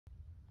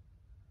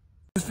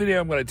In this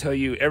video, I'm going to tell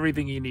you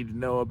everything you need to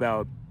know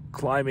about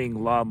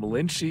climbing La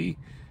Malinche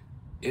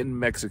in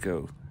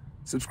Mexico.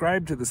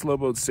 Subscribe to the Slow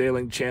Boat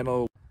Sailing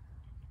channel.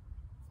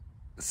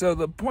 So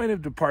the point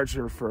of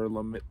departure for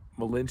La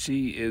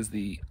Malinche is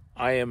the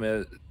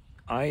IMSS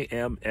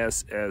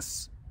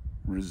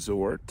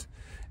resort.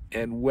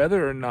 And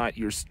whether or not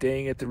you're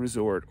staying at the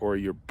resort or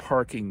you're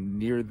parking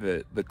near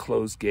the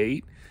closed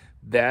gate,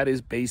 that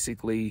is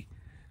basically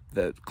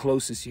the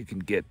closest you can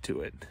get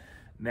to it.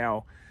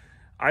 Now,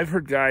 I've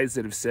heard guys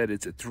that have said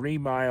it's a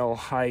 3-mile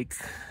hike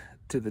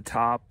to the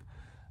top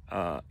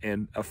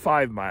and a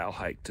 5-mile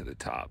hike to the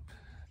top.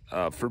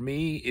 For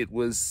me, it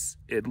was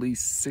at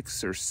least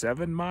 6 or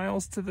 7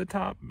 miles to the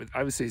top.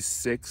 I would say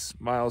 6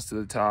 miles to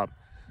the top,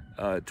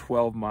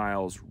 12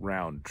 miles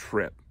round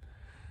trip.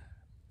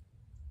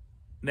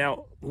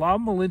 Now, La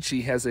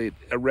Malinche has a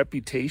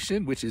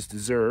reputation, which is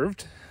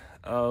deserved,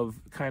 of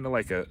kind of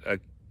like a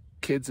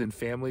kids and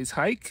families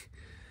hike.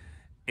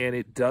 And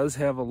it does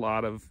have a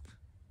lot of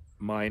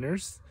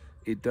minors.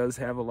 It does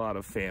have a lot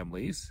of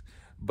families.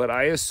 But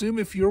I assume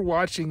if you're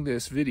watching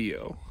this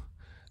video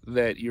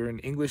that you're an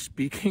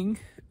English-speaking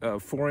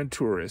foreign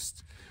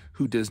tourist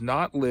who does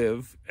not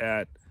live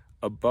at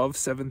above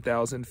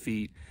 7,000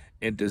 feet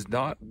and does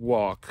not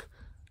walk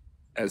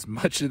as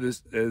much of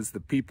this as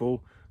the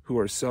people who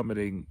are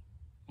summiting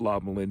La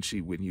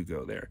Malinche when you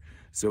go there.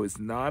 So it's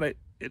not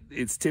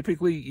it's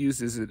typically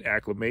used as an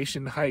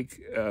acclimation hike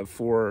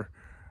for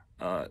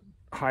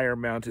higher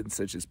mountains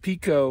such as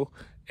Pico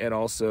and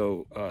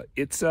also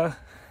Itza,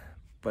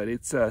 but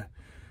it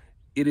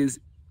is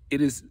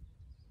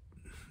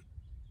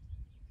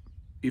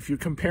if you're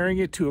comparing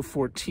it to a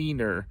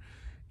 14er,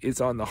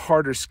 it's on the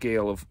harder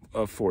scale of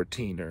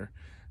 14er,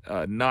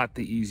 not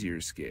the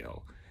easier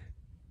scale.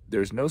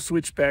 There's no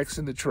switchbacks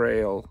in the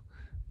trail.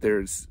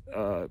 There's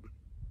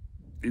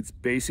it's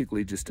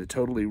basically just a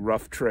totally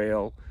rough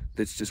trail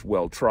that's just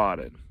well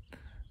trodden,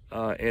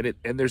 and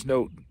there's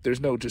no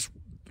just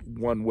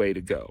one way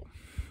to go.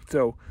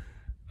 So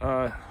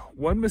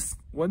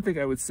one thing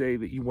I would say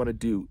that you want to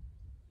do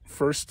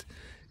first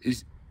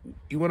is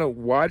you want to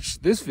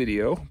watch this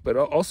video, but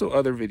also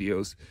other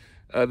videos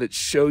that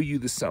show you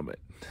the summit,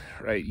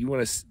 right? You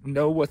want to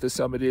know what the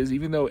summit is.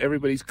 Even though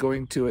everybody's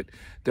going to it,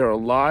 there are a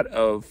lot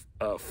of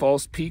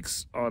false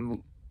peaks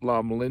on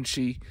La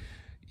Malinche,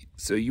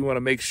 so you want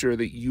to make sure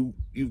that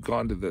you've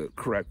gone to the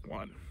correct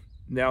one.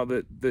 Now,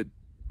 the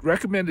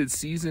recommended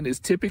season is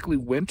typically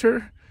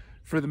winter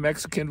for the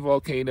Mexican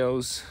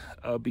volcanoes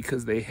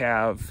because they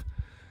have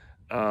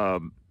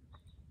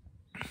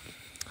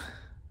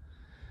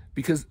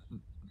because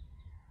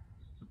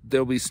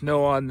there'll be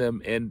snow on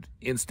them, and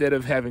instead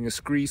of having a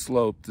scree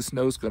slope, the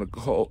snow's going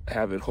to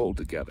have it hold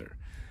together.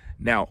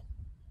 Now,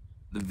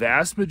 the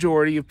vast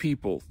majority of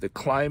people that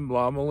climb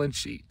La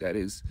Malinche, that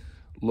is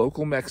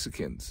local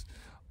Mexicans,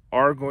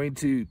 are going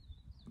to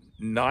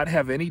not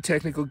have any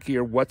technical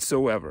gear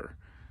whatsoever.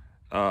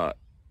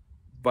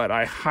 But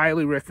I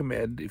highly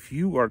recommend, if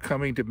you are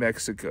coming to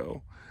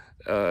Mexico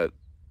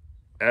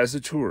as a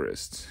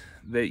tourist,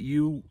 that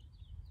you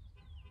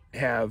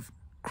have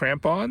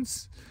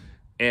crampons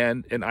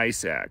and an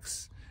ice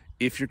axe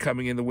if you're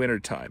coming in the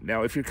wintertime.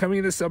 Now, if you're coming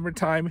in the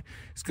summertime,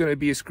 it's going to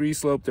be a scree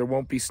slope. There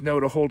won't be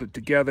snow to hold it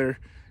together,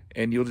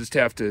 and you'll just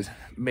have to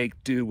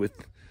make do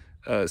with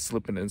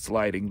slipping and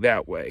sliding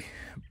that way.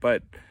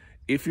 But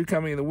if you're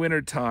coming in the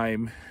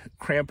wintertime,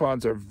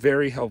 crampons are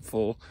very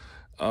helpful.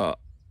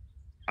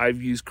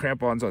 I've used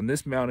crampons on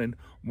this mountain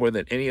more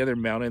than any other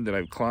mountain that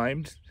I've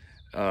climbed,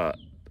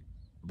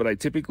 but I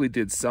typically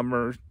did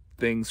summer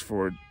things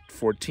for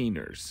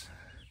 14ers.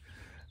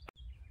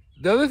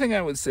 The other thing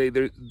I would say,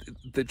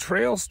 the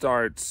trail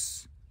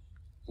starts,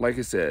 like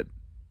I said,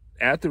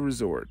 at the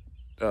resort.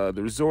 The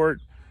resort,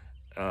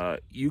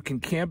 you can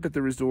camp at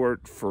the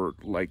resort for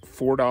like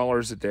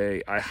 $4 a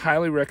day. I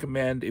highly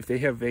recommend, if they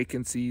have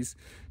vacancies,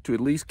 to at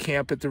least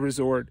camp at the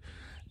resort.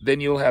 Then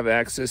you'll have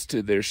access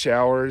to their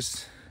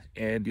showers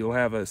and you'll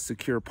have a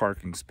secure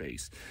parking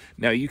space.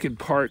 Now, you can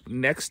park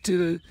next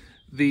to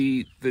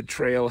the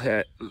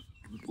trailhead,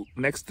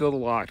 next to the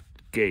lock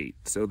gate.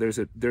 So there's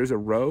a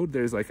road,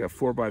 there's like a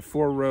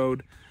 4x4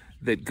 road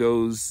that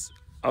goes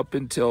up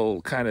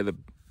until kind of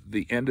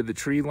the end of the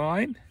tree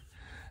line,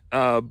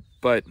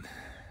 but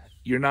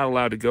you're not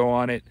allowed to go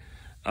on it.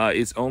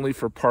 It's only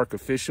for park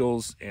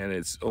officials and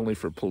it's only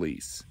for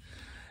police.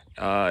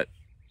 But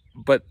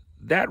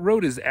that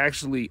road is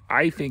actually,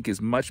 I think, is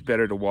much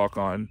better to walk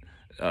on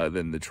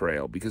than the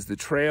trail, because the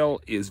trail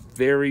is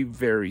very,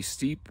 very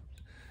steep,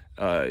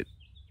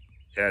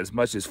 as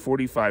much as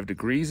 45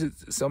 degrees at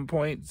some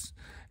points.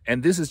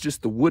 And this is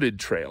just the wooded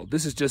trail.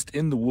 This is just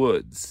in the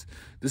woods.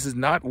 This is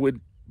not wood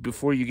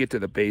before you get to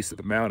the base of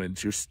the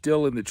mountains. You're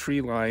still in the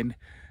tree line,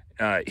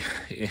 and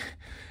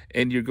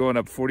you're going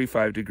up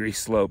 45-degree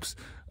slopes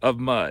of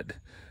mud.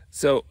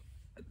 So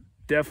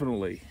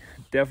definitely,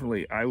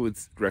 I would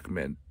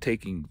recommend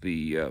taking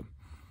the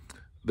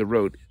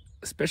road,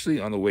 especially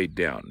on the way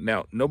down.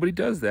 Now, nobody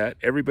does that.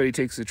 Everybody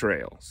takes the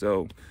trail.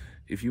 So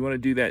if you want to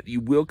do that, you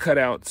will cut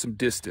out some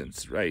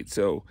distance, right?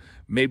 So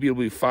maybe it'll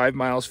be 5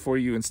 miles for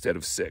you instead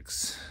of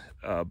 6,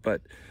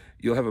 but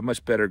you'll have a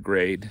much better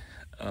grade.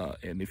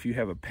 And if you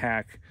have a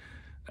pack,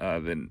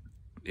 then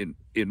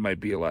it might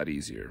be a lot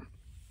easier.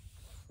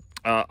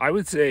 I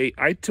would say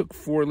I took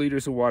 4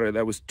 liters of water.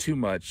 That was too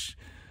much.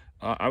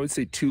 I would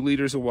say 2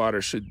 liters of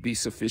water should be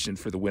sufficient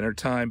for the winter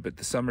time, but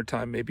the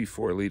summertime, maybe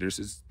 4 liters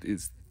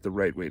is the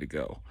right way to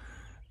go.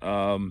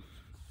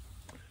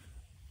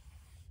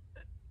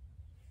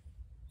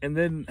 And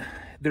then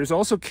there's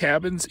also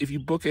cabins. If you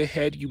book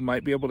ahead, you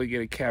might be able to get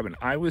a cabin.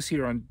 I was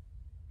here on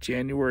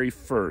January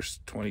 1st,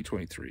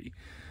 2023.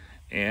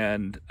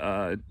 And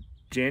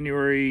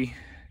January,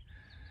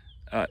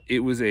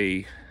 it was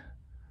a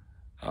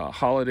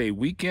holiday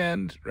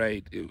weekend,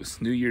 right? It was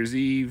New Year's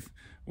Eve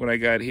when I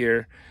got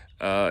here.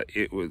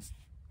 It was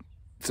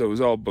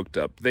all booked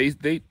up. They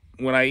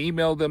when I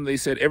emailed them, they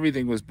said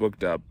everything was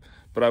booked up.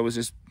 But I was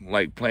just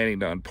like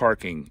planning on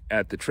parking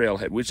at the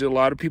trailhead, which a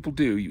lot of people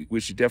do,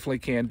 which you definitely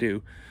can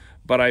do.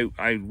 But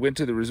I went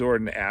to the resort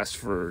and asked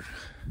for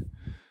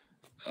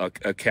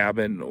a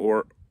cabin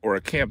or a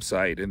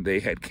campsite, and they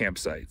had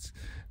campsites.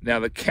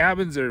 Now the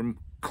cabins are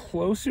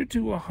closer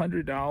to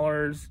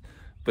 $100,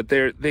 but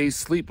they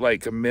sleep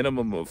like a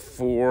minimum of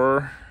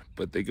 4,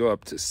 but they go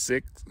up to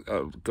 6,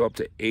 go up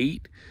to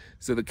 8.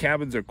 So the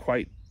cabins are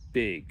quite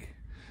big,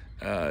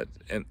 but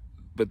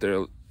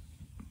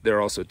they're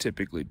also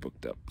typically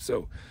booked up.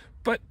 So,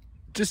 but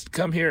just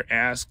come here,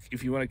 ask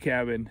if you want a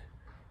cabin,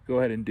 go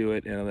ahead and do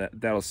it, and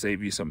that'll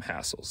save you some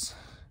hassles.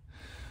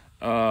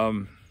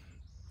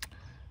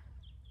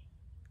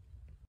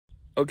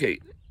 Okay,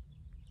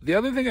 the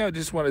other thing I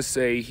just want to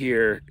say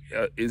here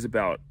is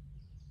about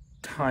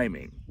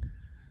timing.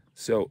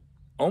 So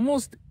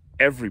almost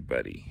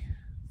everybody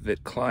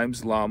that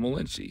climbs La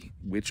Malinche,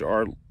 which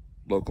are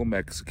local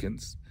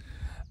Mexicans,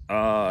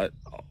 are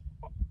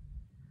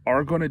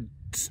going to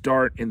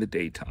start in the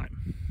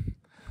daytime.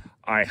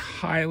 I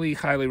highly,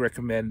 highly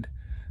recommend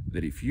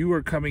that if you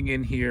are coming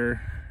in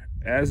here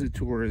as a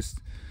tourist,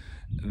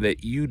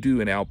 that you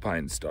do an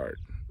alpine start,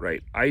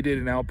 right? I did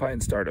an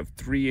alpine start of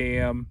 3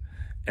 a.m.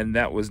 and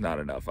that was not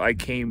enough. I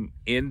came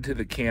into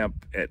the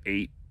camp at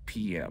 8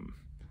 p.m.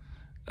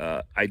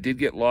 I did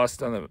get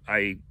lost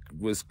I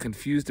was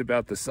confused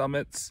about the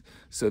summits,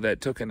 so that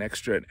took an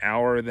extra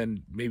hour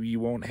than maybe you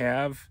won't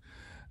have.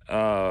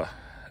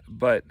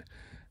 But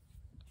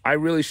I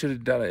really should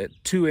have done it at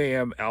 2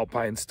 a.m.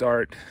 alpine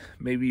start,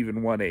 maybe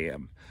even 1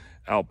 a.m.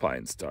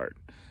 alpine start.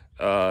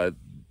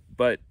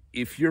 But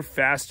if you're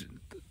fast,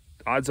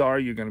 odds are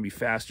you're going to be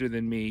faster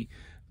than me.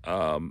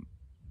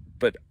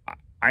 But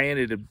I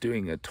ended up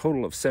doing a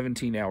total of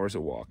 17 hours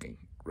of walking,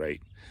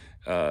 right?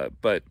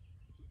 But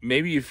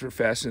maybe if you're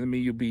faster than me,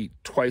 you'll be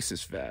twice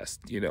as fast.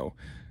 You know,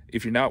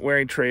 if you're not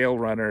wearing trail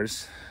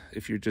runners,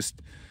 if you're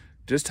just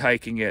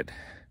hiking it,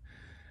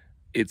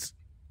 it's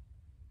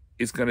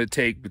going to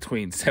take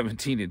between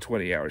 17 and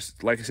 20 hours.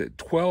 Like I said,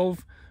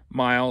 12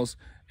 miles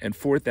and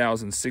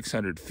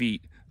 4,600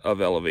 feet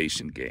of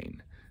elevation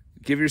gain.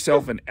 Give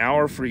yourself an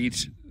hour for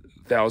each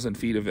 1,000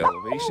 feet of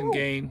elevation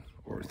gain,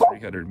 or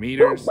 300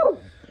 meters.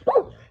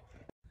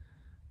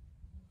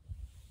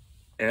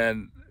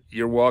 And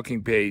your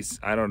walking pace,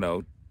 I don't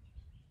know,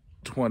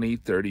 20,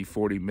 30,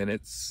 40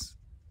 minutes,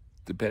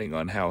 depending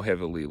on how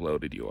heavily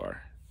loaded you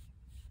are.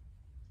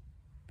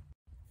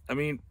 I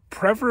mean,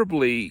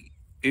 preferably,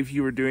 if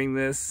you were doing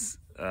this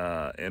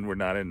and we're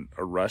not in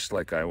a rush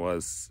like I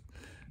was,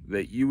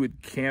 that you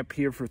would camp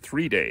here for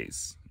 3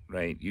 days,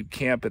 right? You'd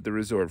camp at the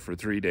resort for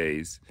 3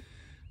 days.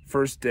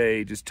 First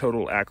day, just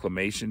total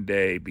acclimation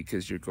day,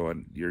 because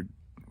you're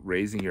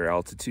raising your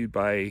altitude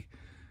by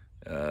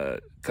a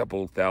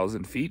couple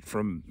thousand feet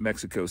from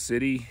Mexico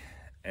City,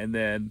 and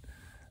then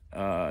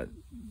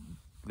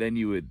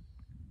you would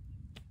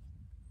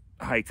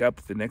hike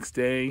up the next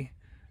day,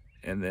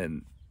 and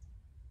then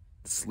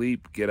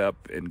sleep, get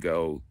up, and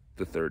go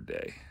the third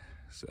day.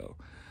 So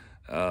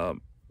that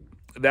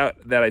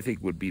I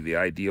think would be the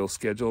ideal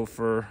schedule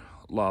for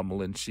La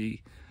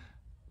Malinche.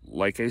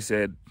 Like I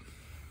said,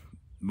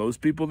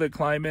 most people that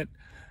climb it,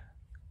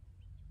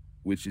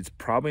 which is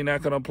probably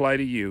not going to apply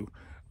to you,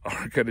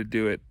 are going to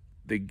do it.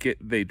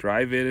 They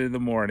drive in the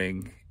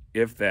morning,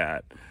 if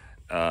that,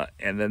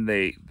 and then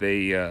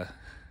they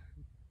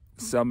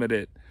summit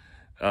it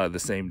the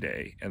same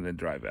day and then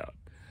drive out.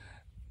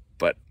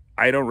 But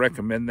I don't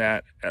recommend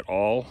that at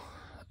all,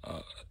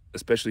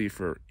 especially if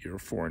you're a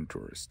foreign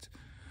tourist.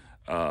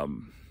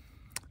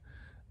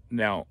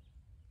 Now,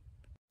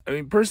 I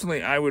mean,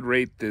 personally, I would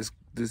rate this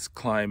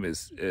climb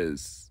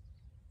as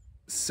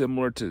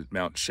similar to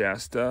Mount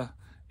Shasta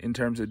in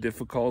terms of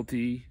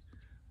difficulty,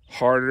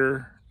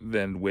 harder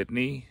than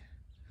Whitney,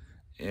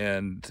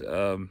 and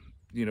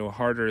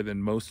harder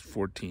than most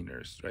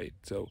 14ers, right?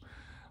 So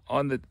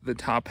on the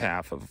top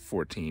half of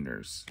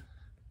 14ers.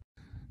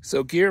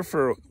 So gear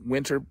for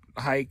winter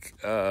hike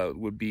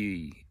would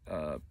be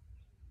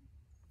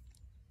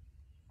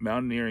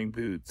mountaineering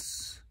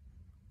boots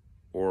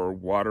or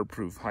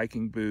waterproof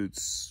hiking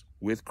boots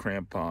with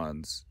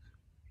crampons,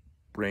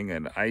 bring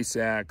an ice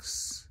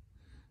axe,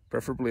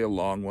 preferably a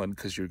long one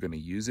because you're going to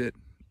use it,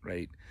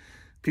 right?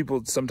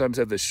 People sometimes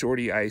have the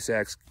shorty ice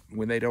axe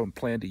when they don't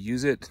plan to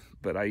use it,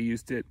 but I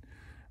used it.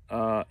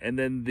 And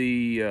then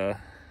the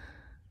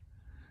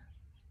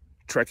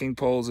trekking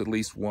poles, at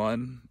least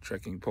one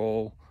trekking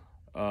pole.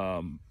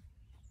 And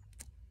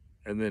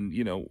then,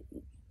 you know,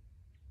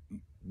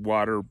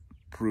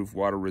 waterproof,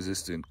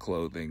 water-resistant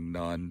clothing,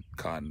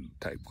 non-con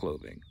type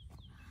clothing.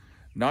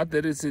 Not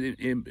that it's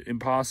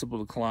impossible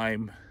to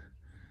climb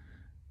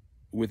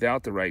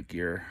without the right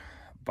gear.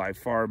 By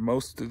far,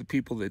 most of the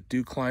people that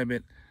do climb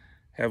it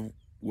have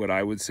what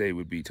I would say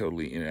would be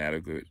totally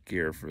inadequate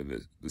gear for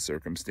the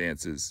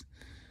circumstances.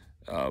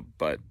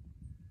 But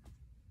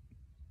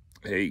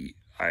hey,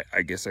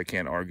 I guess I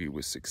can't argue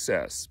with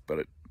success.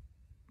 But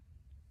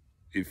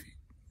if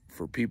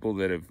for people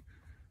that have,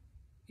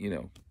 you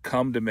know,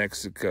 come to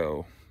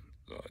Mexico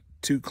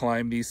to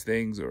climb these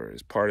things or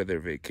as part of their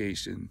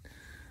vacation,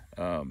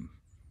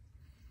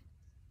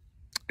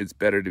 it's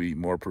better to be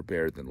more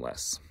prepared than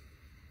less.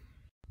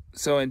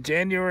 So in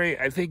January,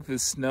 I think the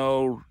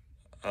snow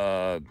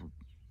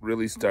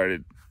really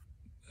started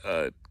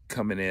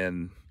coming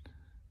in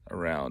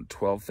around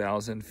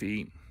 12,000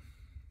 feet,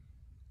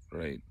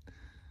 right?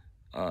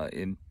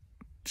 In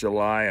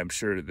July, I'm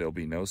sure there'll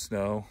be no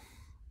snow.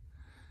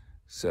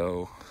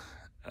 So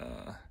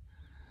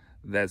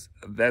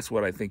that's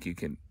what I think you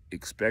can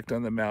expect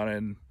on the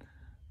mountain.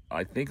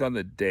 I think on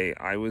the day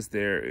I was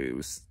there, it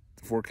was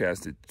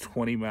forecasted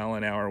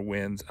 20-mile-an-hour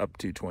winds up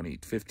to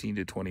 15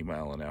 to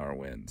 20-mile-an-hour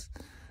winds.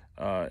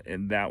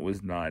 And that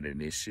was not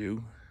an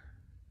issue.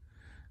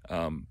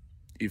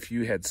 If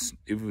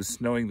it was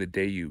snowing the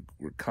day you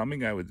were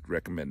coming, I would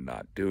recommend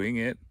not doing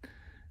it.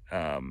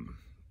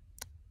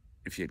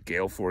 If you had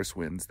gale force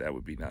winds, that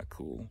would be not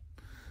cool.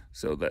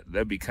 So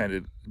that'd be kind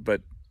of,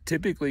 but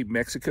typically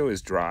Mexico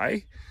is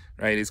dry,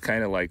 right? It's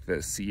kind of like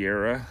the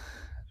Sierra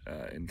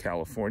in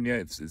California.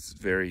 It's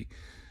very,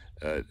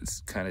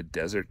 it's kind of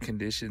desert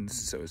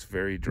conditions, so it's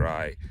very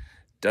dry.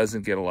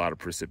 Doesn't get a lot of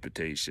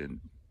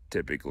precipitation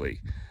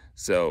typically.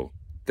 So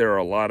there are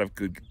a lot of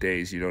good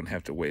days. You don't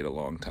have to wait a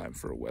long time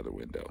for a weather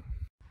window.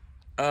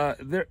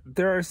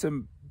 There are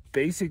some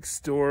basic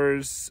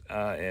stores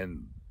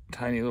and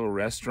tiny little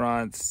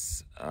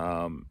restaurants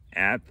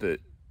outside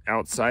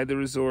the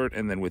resort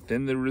and then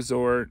within the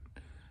resort.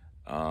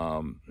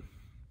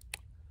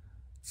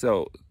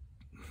 So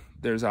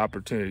there's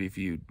opportunity if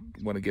you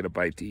want to get a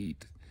bite to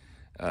eat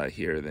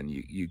here, then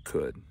you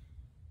could.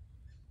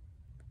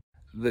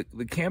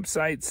 The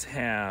campsites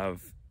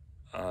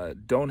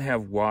don't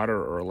have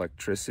water or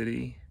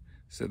electricity,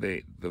 so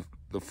the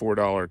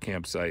 $4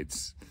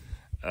 campsites,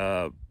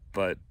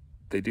 but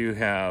they do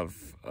have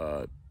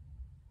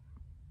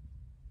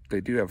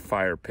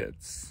fire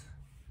pits,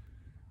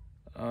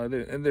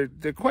 and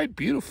they're quite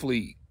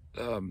beautifully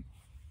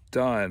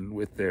done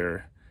with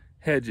their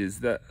hedges.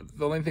 The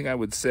only thing I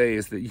would say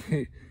is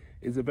that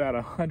is about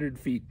 100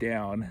 feet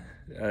down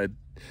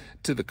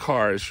to the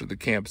cars for the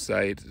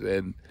campsite,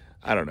 and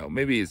I don't know,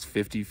 maybe it's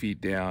 50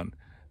 feet down,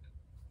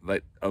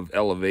 like of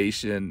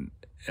elevation,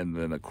 and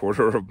then a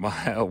quarter of a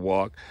mile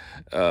walk,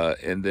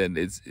 and then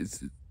it's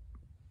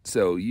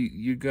so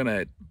you're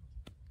gonna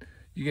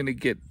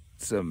get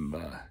some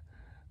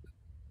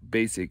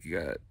basic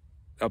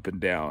up and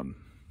down,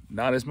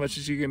 not as much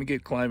as you're gonna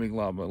get climbing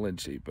La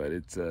Malinche, but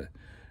it's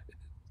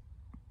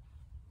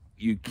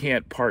you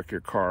can't park your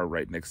car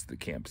right next to the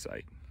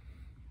campsite.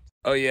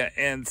 Oh yeah,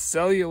 and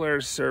cellular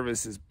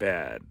service is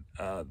bad.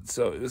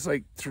 So it was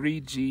like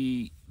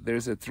 3G.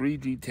 There's a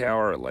 3G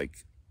tower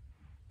like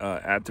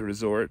at the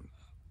resort,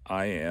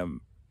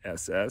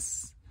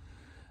 IMSS,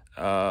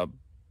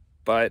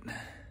 but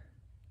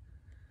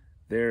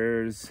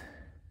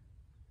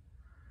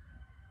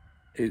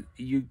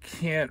you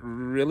can't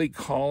really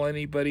call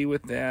anybody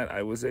with that.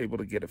 I was able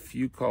to get a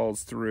few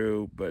calls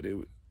through, but it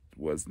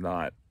was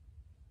not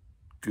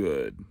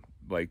good.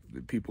 Like,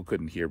 the people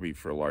couldn't hear me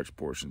for large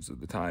portions of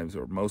the times,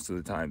 or most of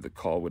the time the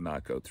call would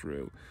not go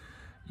through.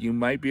 You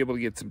might be able to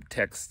get some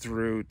text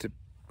through to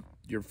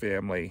your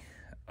family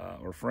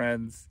or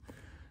friends.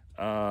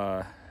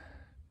 And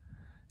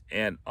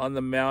on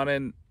the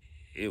mountain,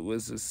 it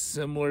was a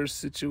similar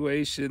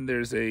situation.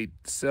 There's a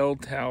cell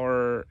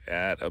tower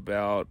at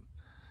about,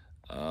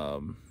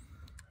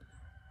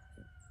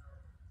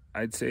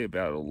 I'd say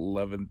about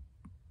 11.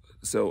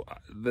 So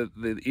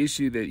the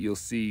issue that you'll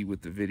see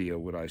with the video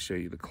when I show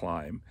you the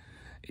climb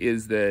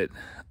is that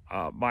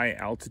my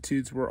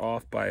altitudes were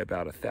off by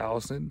about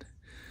 1,000.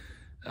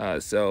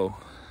 So,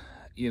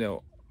 you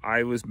know,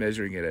 I was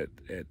measuring it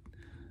at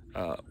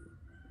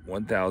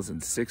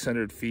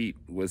 1,600 feet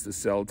was the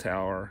cell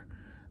tower,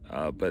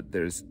 but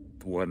there's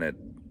one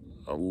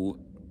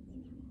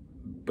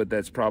but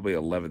that's probably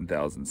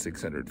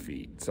 11,600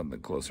 feet, something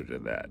closer to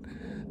that.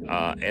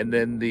 And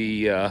then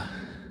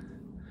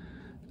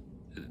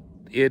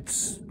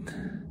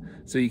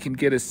so you can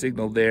get a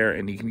signal there,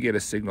 and you can get a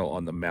signal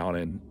on the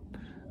mountain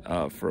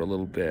for a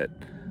little bit.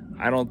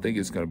 I don't think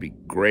it's going to be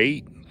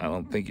great. I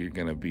don't think you're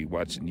going to be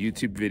watching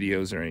YouTube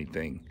videos or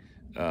anything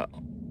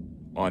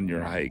on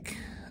your hike,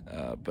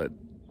 but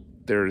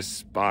there's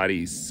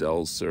spotty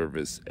cell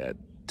service at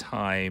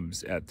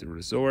times at the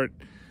resort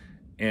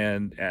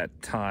and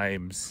at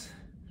times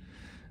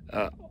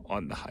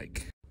on the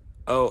hike.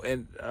 Oh,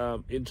 and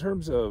in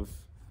terms of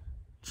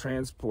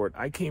transport,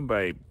 I came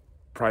by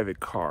private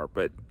car,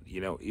 but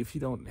you know, if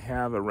you don't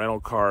have a rental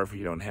car, if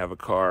you don't have a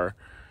car,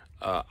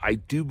 I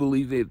do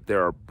believe that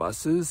there are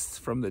buses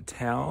from the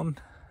town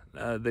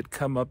that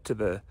come up to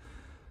the,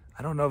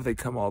 I don't know if they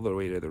come all the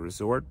way to the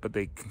resort, but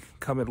they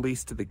come at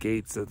least to the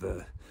gates of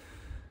the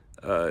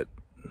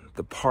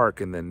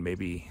park, and then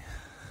maybe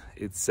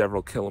it's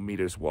several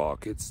kilometers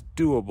walk. It's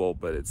doable,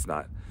 but it's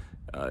not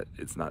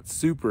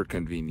super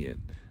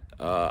convenient.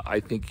 I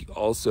think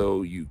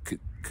also you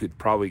could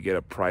probably get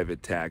a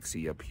private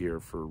taxi up here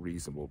for a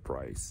reasonable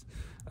price,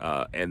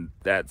 and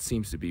that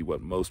seems to be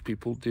what most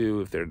people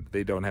do if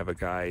they don't have a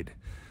guide,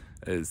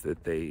 is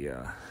that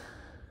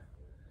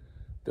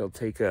they'll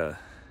take a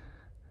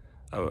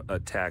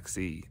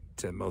taxi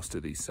to most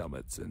of these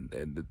summits,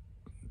 and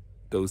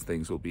those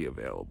things will be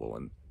available,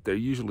 and they're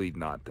usually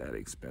not that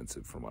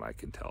expensive from what I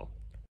can tell.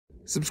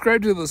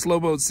 Subscribe to the Slow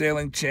Boat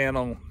Sailing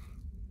channel.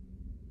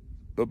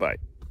 Bye-bye.